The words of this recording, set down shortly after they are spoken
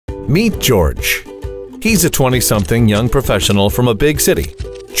Meet George. He's a 20-something young professional from a big city.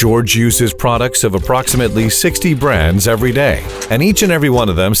 George uses products of approximately 60 brands every day, and each and every one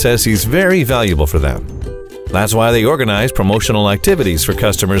of them says he's very valuable for them. That's why they organize promotional activities for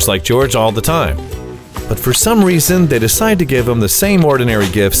customers like George all the time. But for some reason, they decide to give him the same ordinary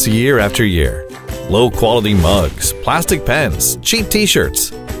gifts year after year. Low-quality mugs, plastic pens, cheap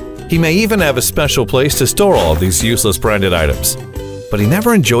t-shirts. He may even have a special place to store all of these useless branded items, but he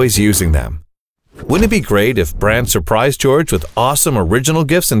never enjoys using them. Wouldn't it be great if brands surprised George with awesome original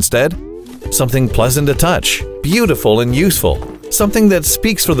gifts instead? Something pleasant to touch, beautiful and useful, something that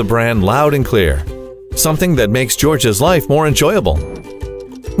speaks for the brand loud and clear, something that makes George's life more enjoyable.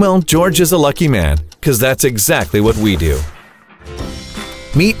 Well, George is a lucky man, because that's exactly what we do.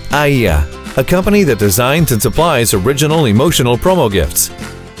 Meet Aiia, a company that designs and supplies original emotional promo gifts.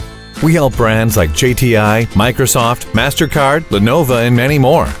 We help brands like JTI, Microsoft, MasterCard, Lenovo, and many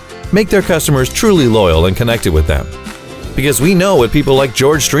more make their customers truly loyal and connected with them. Because we know what people like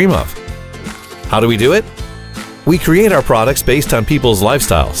George dream of. How do we do it? We create our products based on people's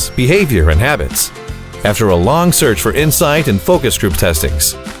lifestyles, behavior, and habits. After a long search for insight and focus group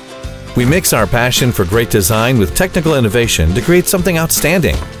testings, we mix our passion for great design with technical innovation to create something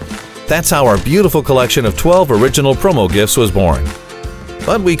outstanding. That's how our beautiful collection of 12 original promo gifts was born.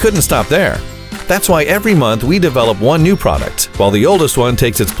 But we couldn't stop there. That's why every month we develop one new product, while the oldest one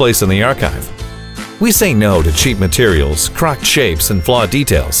takes its place in the archive. We say no to cheap materials, crocked shapes, and flawed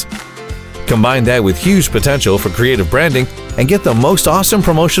details. Combine that with huge potential for creative branding and get the most awesome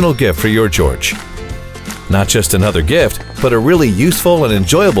promotional gift for your George. Not just another gift, but a really useful and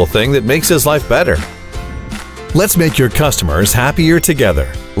enjoyable thing that makes his life better. Let's make your customers happier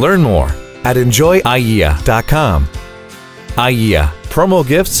together. Learn more at enjoy-aiia.com. Aiia, promo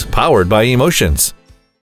gifts powered by emotions.